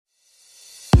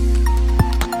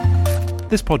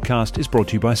This podcast is brought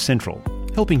to you by Central,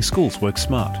 helping schools work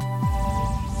smart.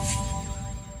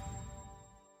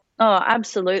 Oh,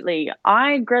 absolutely.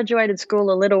 I graduated school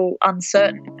a little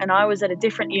uncertain, and I was at a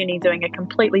different uni doing a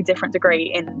completely different degree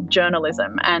in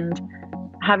journalism. And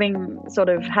having sort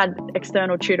of had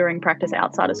external tutoring practice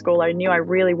outside of school, I knew I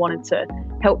really wanted to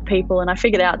help people, and I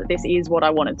figured out that this is what I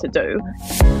wanted to do.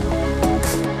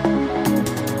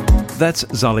 That's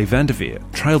Zali van der Veer,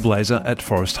 trailblazer at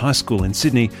Forest High School in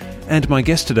Sydney, and my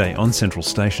guest today on Central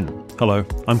Station. Hello,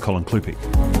 I'm Colin Klupik.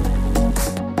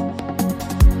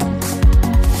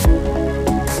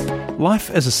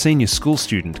 Life as a senior school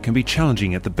student can be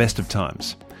challenging at the best of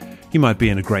times. You might be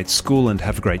in a great school and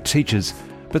have great teachers,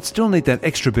 but still need that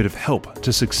extra bit of help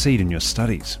to succeed in your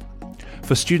studies.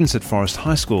 For students at Forest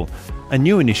High School, a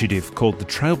new initiative called the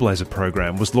Trailblazer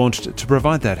Program was launched to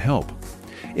provide that help.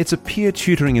 It's a peer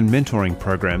tutoring and mentoring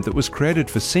program that was created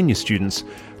for senior students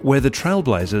where the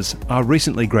Trailblazers are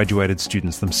recently graduated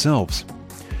students themselves.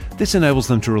 This enables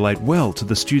them to relate well to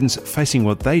the students facing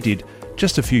what they did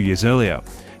just a few years earlier,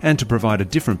 and to provide a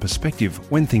different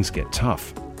perspective when things get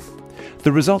tough.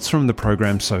 The results from the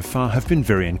program so far have been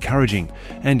very encouraging,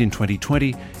 and in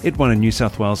 2020 it won a New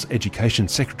South Wales Education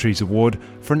Secretary's Award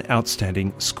for an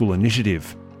outstanding school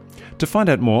initiative. To find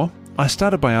out more, I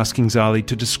started by asking Zali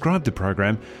to describe the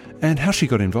program and how she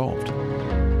got involved.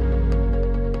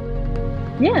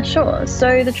 Yeah, sure.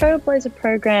 So the Trailblazer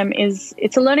program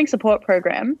it's a learning support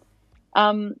program.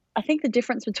 I think the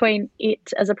difference between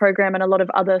it as a program and a lot of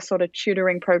other sort of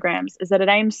tutoring programs is that it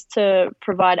aims to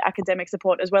provide academic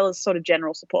support as well as sort of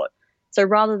general support. So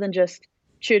rather than just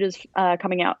tutors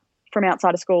coming out from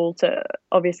outside of school to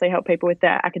obviously help people with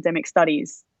their academic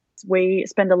studies, we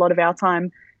spend a lot of our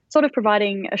time sort of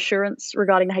providing assurance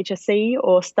regarding the HSC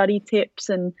or study tips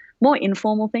and more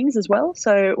informal things as well.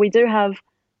 So we do have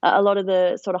a lot of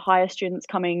the sort of higher students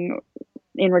coming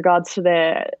in regards to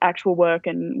their actual work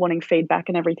and wanting feedback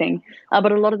and everything.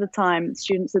 But a lot of the time,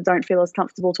 students that don't feel as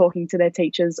comfortable talking to their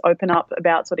teachers open up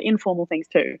about sort of informal things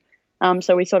too.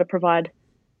 So we sort of provide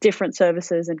different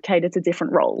services and cater to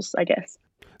different roles, I guess.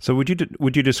 So would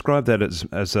you describe that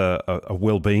as a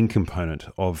well-being component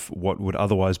of what would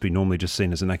otherwise be normally just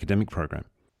seen as an academic program?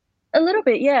 A little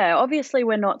bit, yeah. Obviously,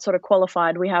 we're not sort of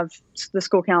qualified. We have the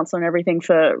school counsellor and everything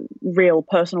for real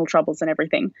personal troubles and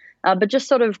everything, but just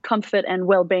sort of comfort and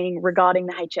well-being regarding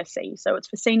the HSC. So it's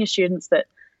for senior students that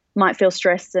might feel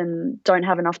stressed and don't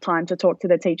have enough time to talk to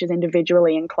their teachers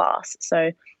individually in class. So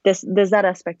there's that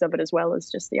aspect of it as well as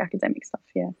just the academic stuff,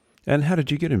 yeah. And how did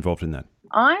you get involved in that?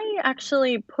 I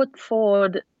actually put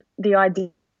forward the idea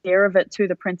of it to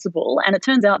the principal, and it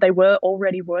turns out they were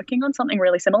already working on something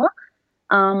really similar.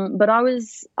 But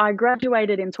I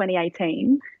graduated in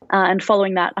 2018, and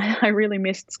following that, I really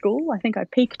missed school. I think I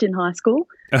peaked in high school.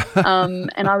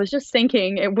 And I was just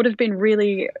thinking it would have been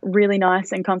really, really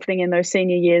nice and comforting in those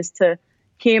senior years to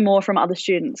hear more from other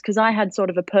students, because I had sort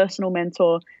of a personal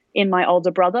mentor in my older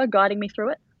brother guiding me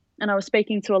through it. And I was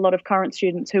speaking to a lot of current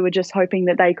students who were just hoping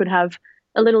that they could have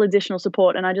a little additional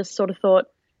support. And I just sort of thought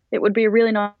it would be a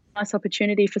really nice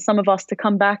opportunity for some of us to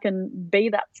come back and be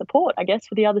that support, I guess,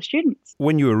 for the other students.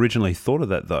 When you originally thought of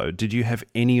that, though, did you have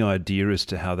any idea as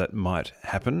to how that might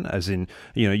happen? As in,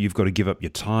 you've got to give up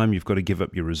your time, you've got to give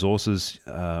up your resources.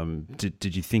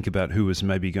 Did you think about who was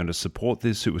maybe going to support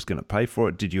this, who was going to pay for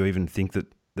it? Did you even think that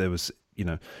there was,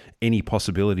 any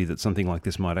possibility that something like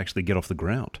this might actually get off the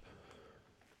ground?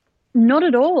 Not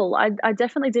at all. I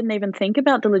definitely didn't even think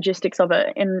about the logistics of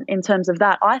it in terms of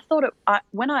that. I thought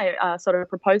when I sort of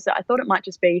proposed it, I thought it might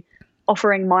just be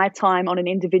offering my time on an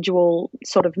individual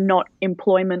sort of not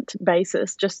employment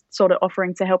basis, just sort of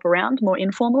offering to help around more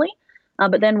informally.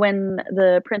 But then when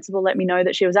the principal let me know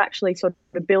that she was actually sort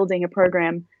of building a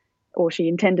program, or she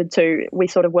intended to, we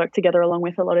sort of worked together along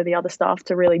with a lot of the other staff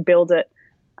to really build it.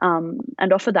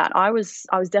 And offer that. I was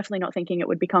definitely not thinking it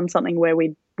would become something where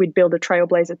we'd build a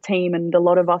Trailblazer team and a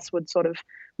lot of us would sort of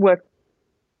work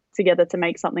together to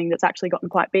make something that's actually gotten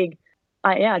quite big.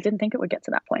 I didn't think it would get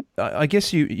to that point. I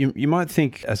guess you might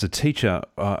think as a teacher,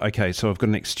 okay, so I've got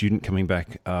an ex-student coming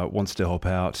back, wants to help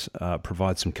out,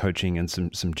 provide some coaching and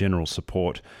some general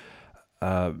support.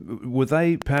 Were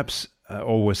they perhaps,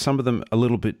 or were some of them a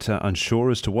little bit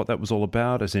unsure as to what that was all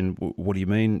about? As in, what do you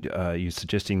mean? Are you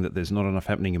suggesting that there's not enough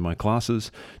happening in my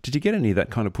classes? Did you get any of that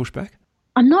kind of pushback?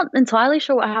 I'm not entirely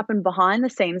sure what happened behind the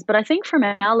scenes, but I think from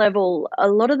our level, a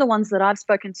lot of the ones that I've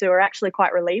spoken to are actually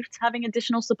quite relieved having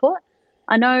additional support.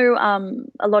 I know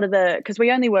a lot of because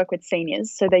we only work with seniors,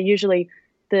 so they're usually,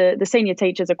 the senior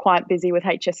teachers are quite busy with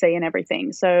HSC and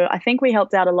everything. So I think we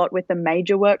helped out a lot with the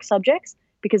major work subjects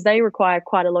because they require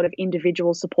quite a lot of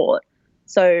individual support.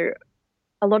 So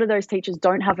a lot of those teachers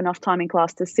don't have enough time in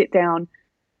class to sit down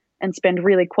and spend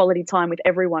really quality time with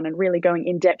everyone and really going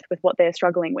in depth with what they're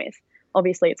struggling with.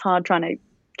 Obviously, it's hard trying to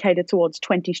cater towards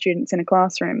 20 students in a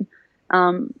classroom,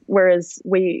 whereas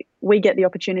we get the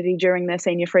opportunity during their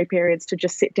senior free periods to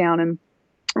just sit down and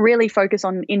really focus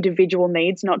on individual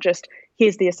needs, not just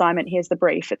here's the assignment, here's the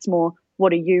brief. It's more,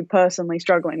 what are you personally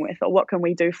struggling with, or what can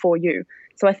we do for you?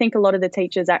 So I think a lot of the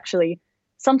teachers actually,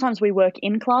 sometimes we work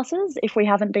in classes if we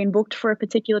haven't been booked for a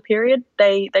particular period.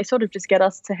 They sort of just get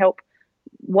us to help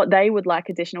what they would like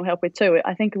additional help with too.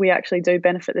 I think we actually do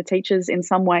benefit the teachers in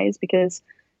some ways because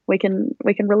we can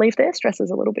relieve their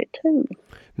stresses a little bit too.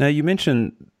 Now, you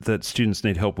mentioned that students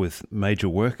need help with major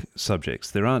work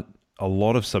subjects. There aren't a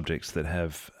lot of subjects that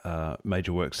have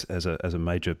major works as a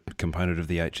major component of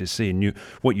the HSC. And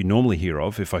what you normally hear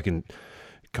of, if I can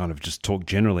kind of just talk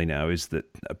generally now, is that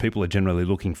people are generally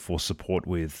looking for support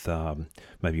with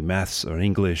maybe maths or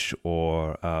English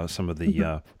or some of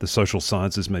the social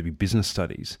sciences, maybe business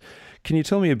studies. Can you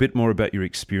tell me a bit more about your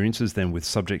experiences then with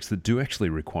subjects that do actually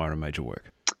require a major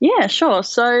work? Yeah, sure.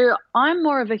 So I'm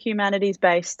more of a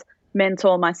humanities-based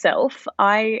mentor myself.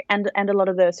 And a lot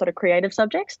of the sort of creative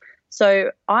subjects.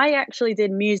 So I actually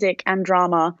did music and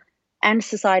drama and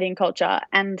society and culture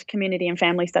and community and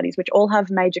family studies, which all have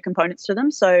major components to them.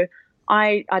 So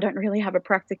I don't really have a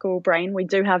practical brain. We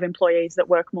do have employees that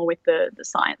work more with the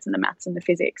science and the maths and the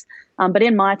physics. But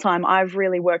in my time, I've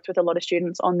really worked with a lot of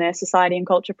students on their society and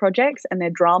culture projects and their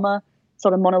drama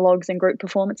sort of monologues and group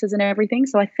performances and everything.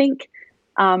 So I think,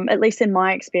 at least in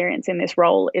my experience in this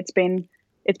role, it's been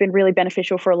really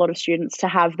beneficial for a lot of students to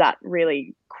have that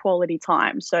really quality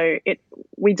time. So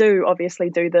we do obviously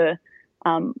do the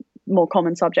more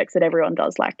common subjects that everyone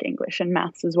does, like English and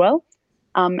maths as well.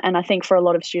 And I think for a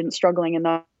lot of students struggling in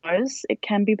those, it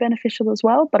can be beneficial as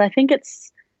well. But I think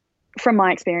it's, from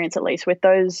my experience at least, with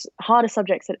those harder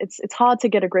subjects, it's hard to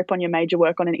get a grip on your major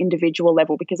work on an individual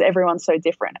level because everyone's so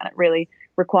different and it really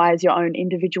requires your own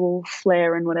individual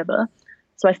flair and whatever.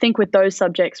 So I think with those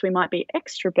subjects, we might be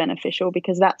extra beneficial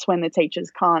because that's when the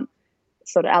teachers can't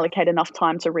sort of allocate enough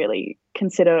time to really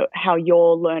consider how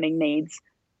your learning needs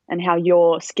and how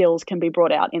your skills can be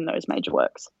brought out in those major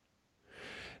works.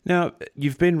 Now,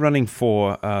 you've been running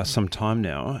for some time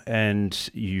now, and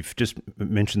you've just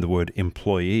mentioned the word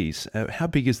employees. How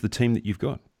big is the team that you've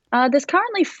got? There's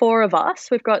currently 4 of us.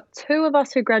 We've got 2 of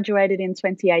us who graduated in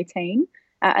 2018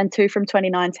 and 2 from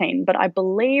 2019. But I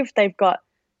believe they've got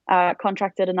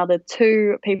contracted another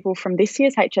 2 people from this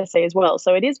year's HSC as well.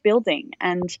 So it is building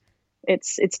and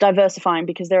it's diversifying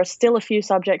because there are still a few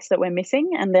subjects that we're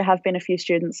missing and there have been a few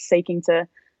students seeking to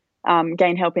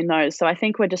gain help in those. So I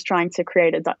think we're just trying to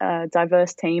create a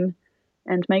diverse team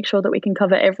and make sure that we can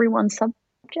cover everyone's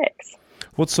subjects.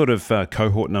 What sort of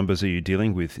cohort numbers are you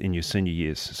dealing with in your senior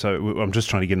years? So I'm just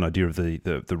trying to get an idea of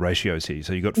the ratios here.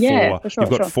 So you've got 4, you've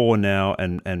got 4 now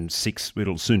and 6,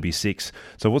 it'll soon be 6.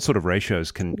 So what sort of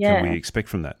ratios can we expect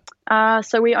from that?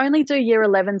 So we only do year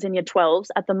 11s and year 12s.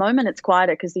 At the moment, it's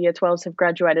quieter because the year 12s have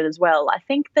graduated as well. I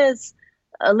think there's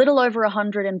a little over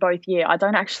 100 in both year. I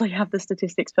don't actually have the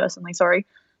statistics personally, sorry.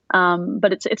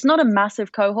 But it's not a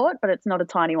massive cohort, but it's not a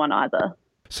tiny one either.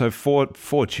 So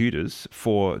four tutors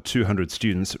for 200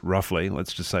 students, roughly,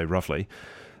 let's just say roughly,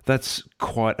 that's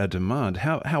quite a demand.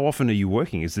 How often are you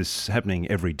working? Is this happening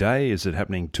every day? Is it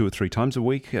happening 2 or 3 times a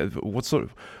week? What sort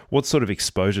of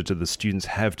exposure do the students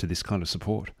have to this kind of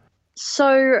support?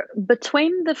 So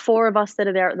between the 4 of us that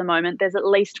are there at the moment, there's at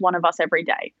least one of us every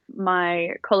day.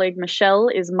 My colleague Michelle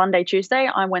is Monday, Tuesday,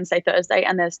 I'm Wednesday, Thursday,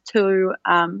 and there's two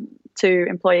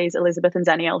employees, Elizabeth and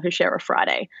Danielle, who share a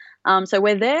Friday. So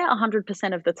we're there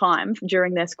 100% of the time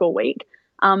during their school week.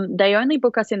 They only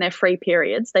book us in their free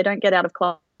periods. They don't get out of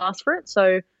class for it.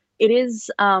 So it is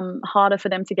harder for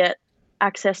them to get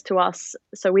access to us.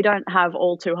 So we don't have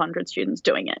all 200 students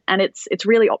doing it. And it's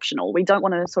really optional. We don't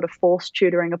want to sort of force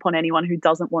tutoring upon anyone who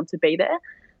doesn't want to be there.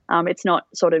 It's not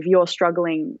sort of you're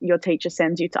struggling, your teacher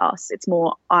sends you to us. It's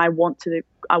more I want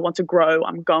to grow,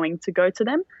 I'm going to go to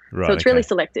them. Right, so it's really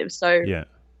selective. So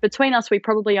between us, we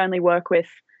probably only work with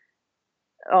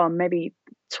maybe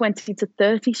 20 to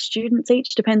 30 students each,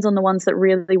 depends on the ones that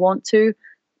really want to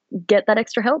get that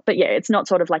extra help. But yeah, it's not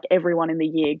sort of like everyone in the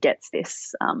year gets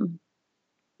this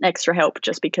extra help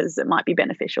just because it might be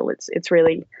beneficial. It's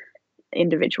really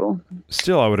individual.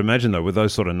 Still, I would imagine though, with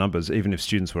those sort of numbers, even if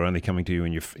students were only coming to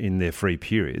you in their free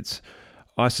periods,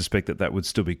 I suspect that would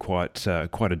still be quite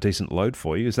a decent load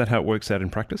for you. Is that how it works out in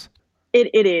practice?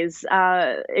 It is.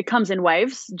 It comes in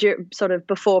waves, sort of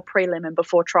before prelim and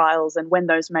before trials, and when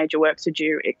those major works are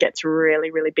due, it gets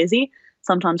really, really busy.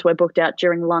 Sometimes we're booked out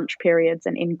during lunch periods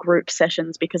and in group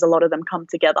sessions because a lot of them come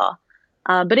together.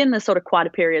 But in the sort of quieter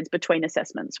periods between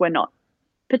assessments, we're not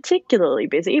particularly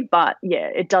busy, but yeah,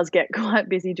 it does get quite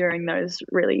busy during those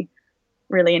really,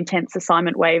 really intense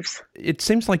assignment waves. It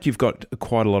seems like you've got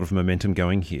quite a lot of momentum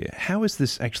going here. How is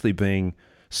this actually being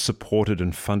supported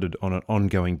and funded on an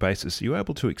ongoing basis? Are you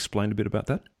able to explain a bit about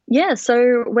that? Yeah,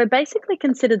 so we're basically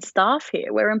considered staff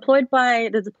here. We're employed by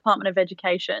the Department of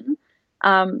Education.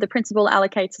 The principal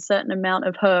allocates a certain amount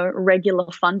of her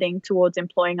regular funding towards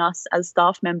employing us as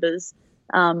staff members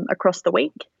across the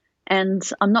week. And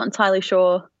I'm not entirely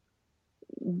sure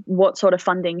what sort of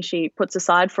funding she puts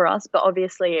aside for us, but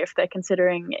obviously if they're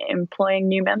considering employing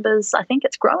new members, I think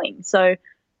it's growing. So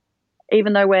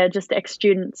even though we're just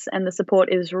ex-students and the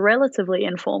support is relatively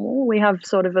informal, we have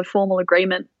sort of a formal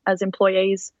agreement as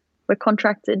employees. We're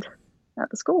contracted at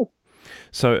the school.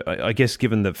 So I guess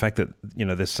given the fact that,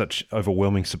 there's such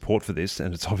overwhelming support for this,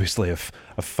 and it's obviously a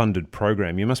funded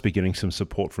program, you must be getting some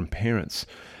support from parents.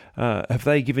 Have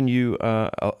they given you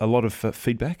a lot of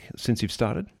feedback since you've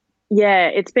started? Yeah,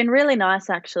 it's been really nice,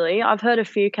 actually. I've heard a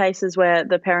few cases where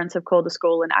the parents have called the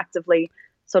school and actively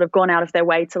sort of gone out of their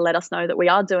way to let us know that we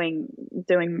are doing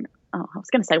I was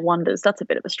going to say wonders. That's a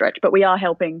bit of a stretch, but we are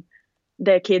helping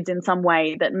their kids in some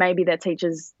way that maybe their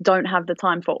teachers don't have the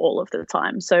time for all of the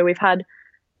time. So we've had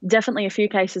definitely a few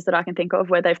cases that I can think of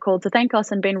where they've called to thank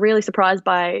us and been really surprised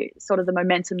by sort of the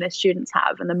momentum their students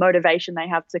have and the motivation they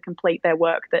have to complete their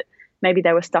work that maybe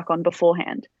they were stuck on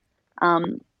beforehand.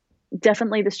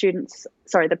 Definitely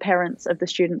the parents of the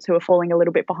students who are falling a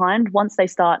little bit behind, once they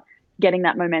start getting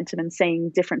that momentum and seeing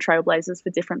different trailblazers for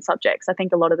different subjects, I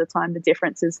think a lot of the time the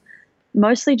difference is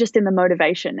mostly just in the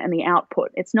motivation and the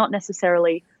output. It's not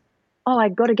necessarily, I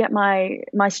got to get my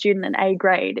student an A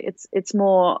grade. It's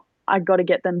more, I got to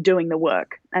get them doing the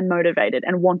work and motivated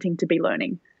and wanting to be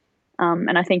learning.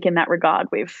 And I think in that regard,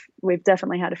 we've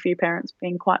definitely had a few parents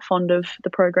being quite fond of the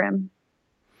program.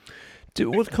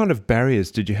 What kind of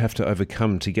barriers did you have to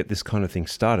overcome to get this kind of thing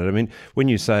started? I mean, when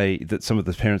you say that some of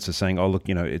the parents are saying, "Oh, look,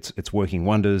 it's working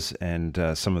wonders," and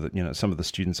some of the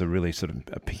students are really sort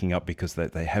of picking up because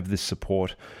they have this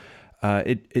support,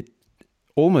 it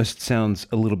almost sounds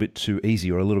a little bit too easy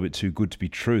or a little bit too good to be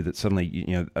true. That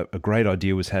suddenly, a great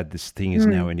idea was had. This thing is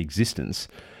now in existence.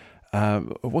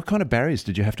 What kind of barriers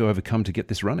did you have to overcome to get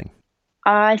this running?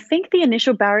 I think the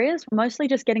initial barriers were mostly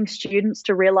just getting students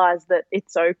to realise that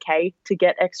it's okay to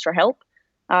get extra help.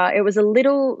 It was a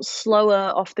little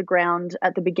slower off the ground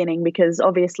at the beginning because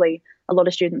obviously a lot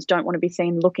of students don't want to be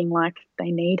seen looking like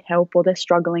they need help or they're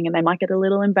struggling, and they might get a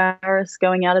little embarrassed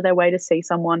going out of their way to see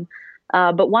someone.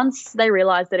 But once they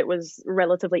realised that it was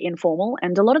relatively informal,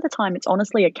 and a lot of the time it's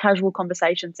honestly a casual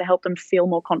conversation to help them feel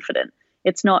more confident.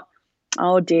 It's not,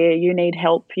 oh dear, you need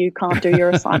help, you can't do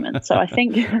your assignment. So I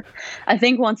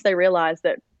think once they realize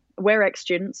that we're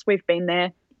ex-students, we've been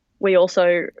there, we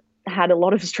also had a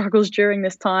lot of struggles during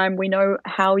this time, we know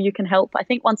how you can help. I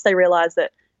think once they realize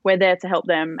that we're there to help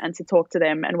them and to talk to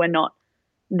them and we're not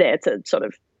there to sort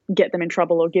of get them in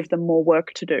trouble or give them more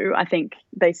work to do, I think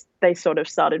they sort of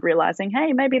started realizing,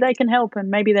 hey, maybe they can help and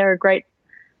maybe they're a great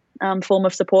form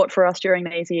of support for us during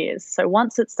these years. So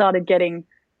once it started getting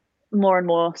more and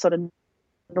more sort of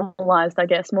normalized, I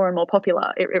guess, more and more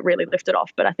popular, it really lifted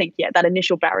off. But I think, that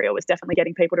initial barrier was definitely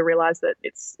getting people to realize that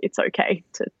it's okay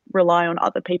to rely on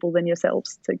other people than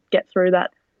yourselves to get through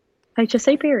that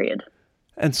HSC period.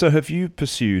 And so have you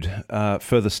pursued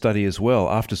further study as well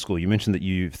after school? You mentioned that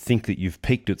you think that you've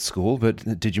peaked at school, but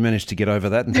did you manage to get over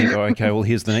that and think, okay, well,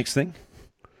 here's the next thing?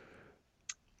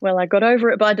 Well, I got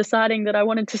over it by deciding that I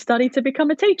wanted to study to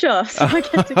become a teacher. So I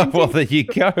get to continue. Well, there you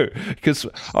go. Because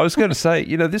I was going to say,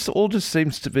 this all just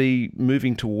seems to be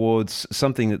moving towards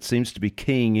something that seems to be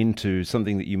keying into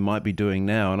something that you might be doing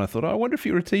now. And I thought, I wonder if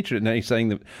you're a teacher. Now you're saying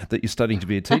that you're studying to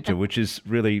be a teacher, which is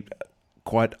really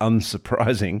quite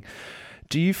unsurprising.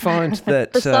 Do you find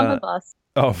that... For some of us.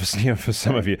 Oh, for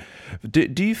some of you.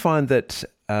 Do you find that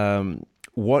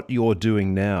what you're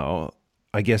doing now,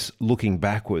 I guess looking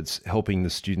backwards, helping the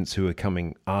students who are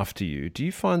coming after you, do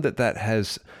you find that that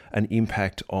has an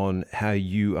impact on how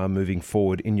you are moving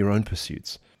forward in your own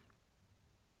pursuits?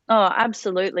 Oh,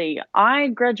 absolutely. I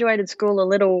graduated school a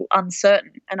little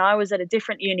uncertain, and I was at a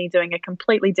different uni doing a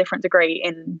completely different degree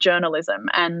in journalism.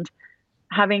 And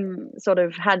having sort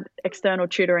of had external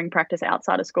tutoring practice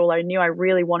outside of school, I knew I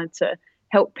really wanted to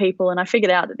help people, and I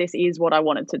figured out that this is what I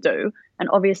wanted to do. And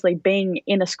obviously being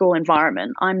in a school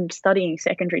environment, I'm studying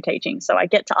secondary teaching, so I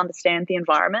get to understand the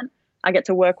environment. I get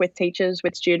to work with teachers,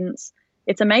 with students.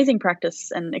 It's amazing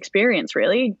practice and experience,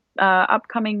 really.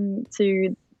 Upcoming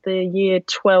to the year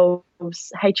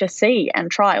 12's HSC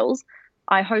and trials,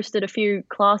 I hosted a few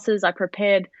classes. I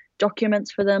prepared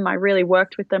documents for them. I really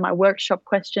worked with them. I workshop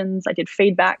questions. I did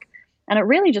feedback. And it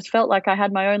really just felt like I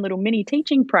had my own little mini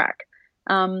teaching prac.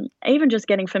 Even just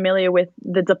getting familiar with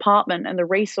the department and the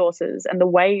resources and the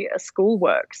way a school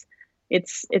works.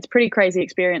 It's pretty crazy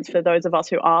experience for those of us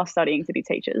who are studying to be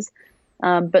teachers.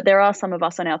 But there are some of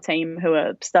us on our team who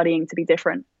are studying to be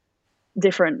different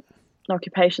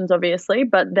occupations, obviously,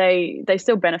 but they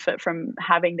still benefit from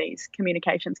having these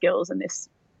communication skills and this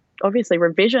obviously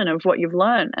revision of what you've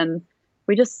learned. And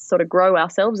we just sort of grow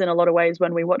ourselves in a lot of ways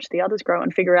when we watch the others grow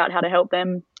and figure out how to help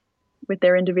them with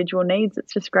their individual needs.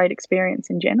 It's just great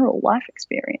experience in general, life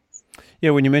experience.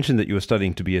 Yeah, when you mentioned that you were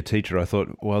studying to be a teacher, I thought,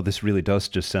 well, this really does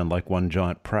just sound like one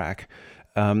giant prac.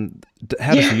 How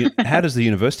does the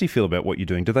university feel about what you're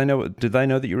doing? Do they know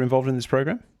that you're involved in this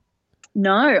program?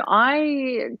 No,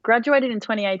 I graduated in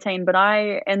 2018, but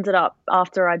I ended up,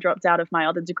 after I dropped out of my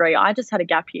other degree, I just had a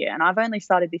gap year, and I've only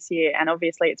started this year, and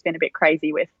obviously it's been a bit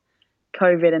crazy with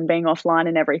COVID and being offline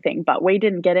and everything, but we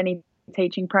didn't get any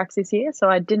teaching pracs this year, so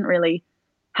I didn't really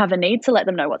have a need to let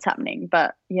them know what's happening.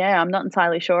 But yeah, I'm not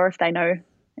entirely sure if they know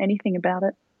anything about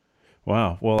it.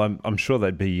 Wow. Well, I'm sure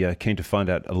they'd be keen to find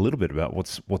out a little bit about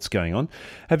what's going on.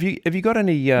 Have you got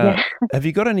any have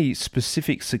you got any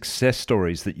specific success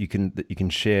stories that you can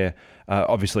share?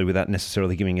 Obviously, without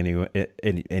necessarily giving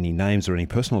any names or any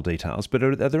personal details. But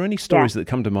are there any stories that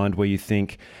come to mind where you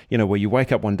think, where you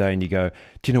wake up one day and you go,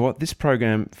 do you know what, this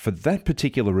program, for that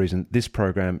particular reason, this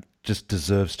program just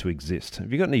deserves to exist?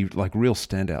 Have you got any real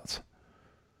standouts?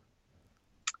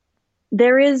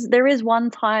 There is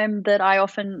one time that I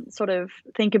often sort of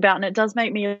think about, and it does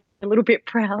make me a little bit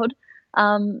proud.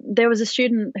 There was a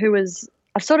student who was,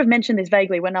 I've sort of mentioned this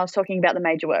vaguely when I was talking about the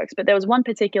major works, but there was one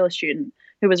particular student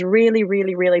who was really,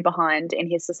 really, really behind in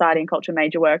his society and culture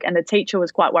major work, and the teacher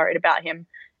was quite worried about him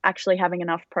actually having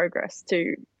enough progress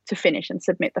to finish and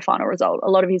submit the final result.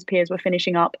 A lot of his peers were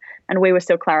finishing up, and we were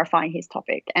still clarifying his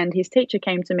topic. And his teacher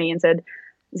came to me and said,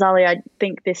 Zali, I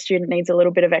think this student needs a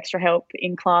little bit of extra help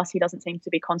in class. He doesn't seem to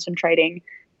be concentrating.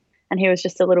 And he was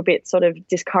just a little bit sort of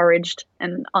discouraged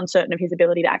and uncertain of his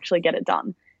ability to actually get it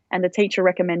done. And the teacher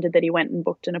recommended that he went and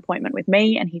booked an appointment with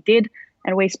me, and he did.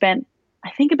 And we spent,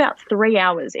 I think, about 3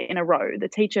 hours in a row. The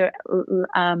teacher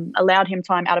allowed him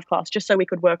time out of class just so we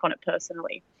could work on it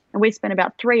personally. And we spent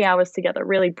about 3 hours together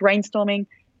really brainstorming,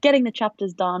 getting the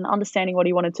chapters done, understanding what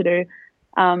he wanted to do.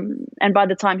 And by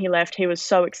the time he left, he was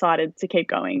so excited to keep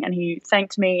going, and he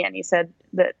thanked me, and he said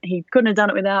that he couldn't have done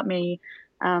it without me.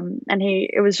 And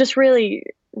it was just really,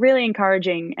 really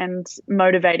encouraging and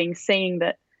motivating, seeing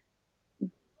that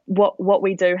what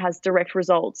we do has direct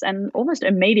results and almost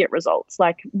immediate results.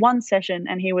 Like one session,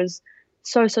 and he was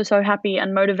so happy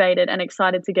and motivated and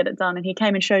excited to get it done. And he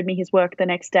came and showed me his work the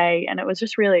next day, and it was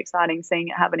just really exciting seeing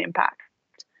it have an impact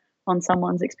on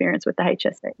someone's experience with the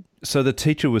HSC. So the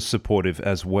teacher was supportive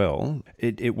as well.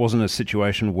 It wasn't a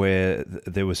situation where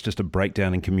there was just a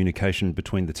breakdown in communication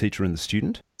between the teacher and the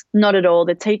student? Not at all.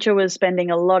 The teacher was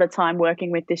spending a lot of time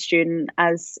working with this student,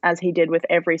 as he did with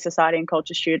every society and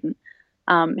culture student.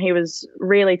 He was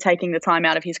really taking the time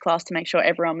out of his class to make sure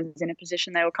everyone was in a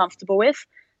position they were comfortable with.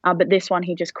 But this one,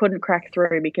 he just couldn't crack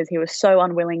through because he was so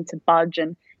unwilling to budge,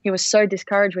 and he was so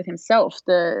discouraged with himself.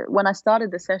 When I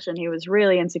started the session, he was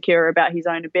really insecure about his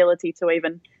own ability to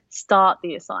even start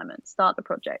the assignment, start the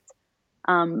project.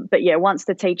 But yeah, once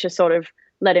the teacher sort of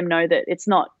let him know that it's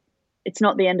not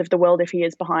the end of the world if he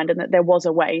is behind, and that there was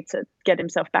a way to get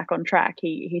himself back on track,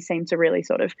 he seemed to really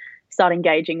sort of start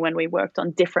engaging when we worked on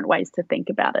different ways to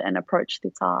think about it and approach the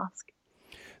task.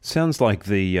 Sounds like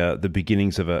the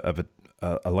beginnings of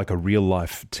a real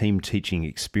life team teaching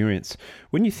experience.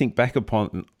 When you think back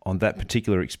on that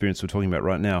particular experience we're talking about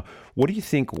right now, what do you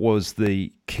think was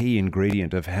the key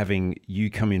ingredient of having you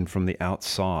come in from the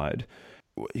outside?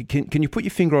 Can you put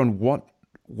your finger on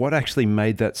what actually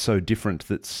made that so different,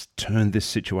 that's turned this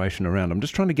situation around? I'm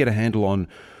just trying to get a handle on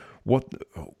what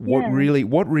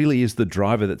really is the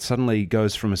driver that suddenly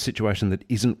goes from a situation that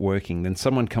isn't working, then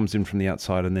someone comes in from the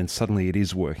outside, and then suddenly it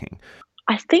is working.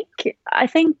 I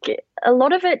think a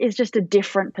lot of it is just a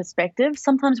different perspective.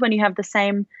 Sometimes when you have the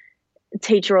same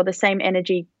teacher or the same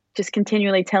energy just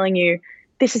continually telling you,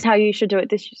 this is how you should do it,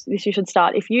 this you should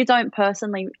start, if you don't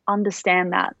personally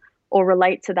understand that or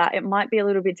relate to that, it might be a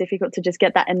little bit difficult to just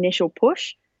get that initial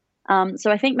push.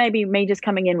 So I think maybe me just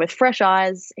coming in with fresh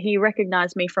eyes, he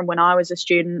recognized me from when I was a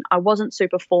student. I wasn't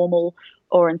super formal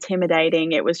or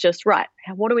intimidating. It was just, right,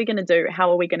 what are we going to do?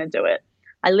 How are we going to do it?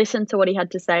 I listened to what he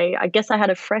had to say. I guess I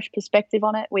had a fresh perspective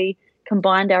on it. We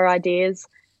combined our ideas,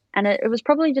 and it was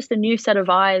probably just a new set of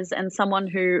eyes, and someone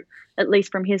who, at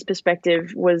least from his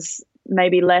perspective, was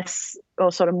maybe less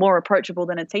or sort of more approachable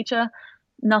than a teacher.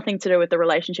 nothing to do with the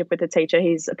relationship with the teacher.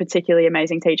 He's a particularly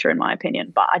amazing teacher in my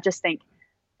opinion. But I just think,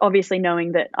 obviously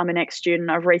knowing that I'm an ex-student,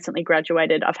 I've recently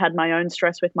graduated, I've had my own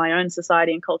stress with my own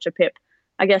society and culture PIP,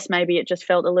 I guess maybe it just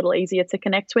felt a little easier to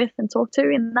connect with and talk to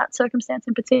in that circumstance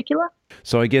in particular.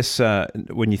 So I guess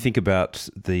when you think about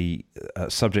the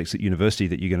subjects at university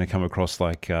that you're going to come across,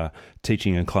 like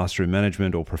teaching and classroom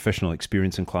management or professional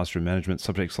experience in classroom management,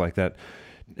 subjects like that,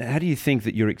 how do you think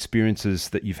that your experiences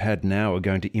that you've had now are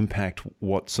going to impact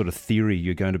what sort of theory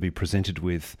you're going to be presented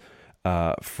with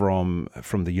from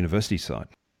the university side?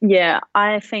 Yeah,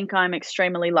 I think I'm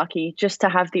extremely lucky just to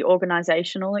have the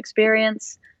organizational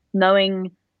experience,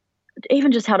 knowing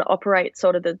even just how to operate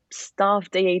sort of the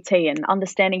staff DET and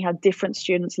understanding how different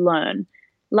students learn.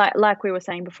 Like we were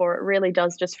saying before, it really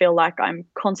does just feel like I'm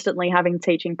constantly having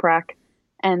teaching prac.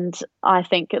 And I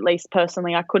think, at least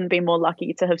personally, I couldn't be more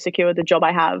lucky to have secured the job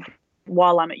I have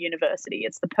while I'm at university.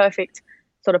 It's the perfect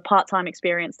sort of part-time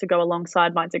experience to go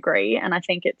alongside my degree. And I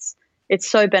think it's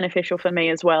so beneficial for me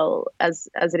as well as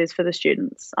it is for the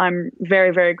students. I'm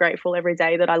very, very grateful every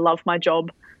day that I love my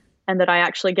job and that I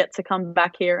actually get to come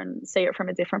back here and see it from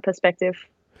a different perspective.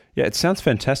 Yeah, it sounds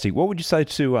fantastic. What would you say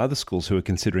to other schools who are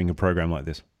considering a program like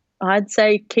this? I'd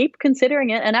say keep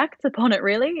considering it and act upon it,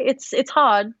 really. It's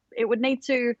hard. It would need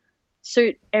to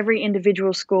suit every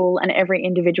individual school and every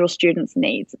individual student's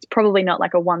needs. It's probably not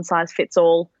like a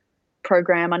one-size-fits-all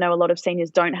program. I know a lot of seniors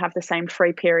don't have the same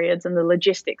free periods and the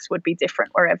logistics would be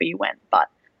different wherever you went, but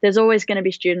there's always going to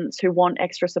be students who want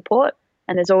extra support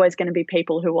and there's always going to be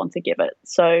people who want to give it.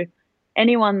 So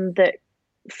anyone that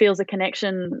feels a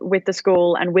connection with the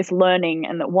school and with learning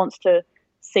and that wants to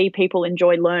see people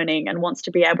enjoy learning and wants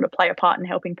to be able to play a part in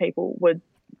helping people would,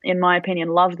 in my opinion,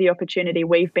 love the opportunity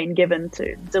we've been given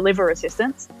to deliver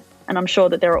assistance. And I'm sure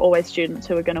that there are always students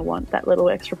who are going to want that little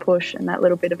extra push and that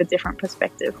little bit of a different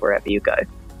perspective wherever you go.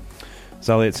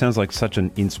 Zali, it sounds like such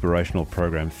an inspirational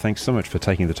program. Thanks so much for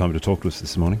taking the time to talk to us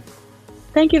this morning.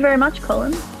 Thank you very much,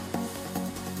 Colin.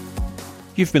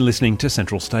 You've been listening to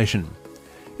Central Station.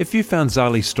 If you found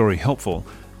Zali's story helpful,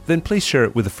 then please share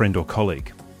it with a friend or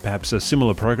colleague. Perhaps a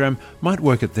similar program might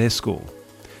work at their school.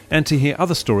 And to hear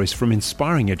other stories from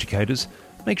inspiring educators,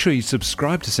 make sure you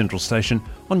subscribe to Central Station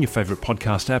on your favourite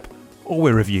podcast app or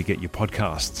wherever you get your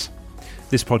podcasts.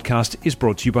 This podcast is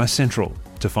brought to you by Central.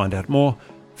 To find out more,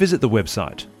 visit the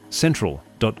website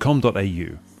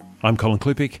central.com.au. I'm Colin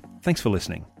Klupik. Thanks for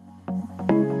listening.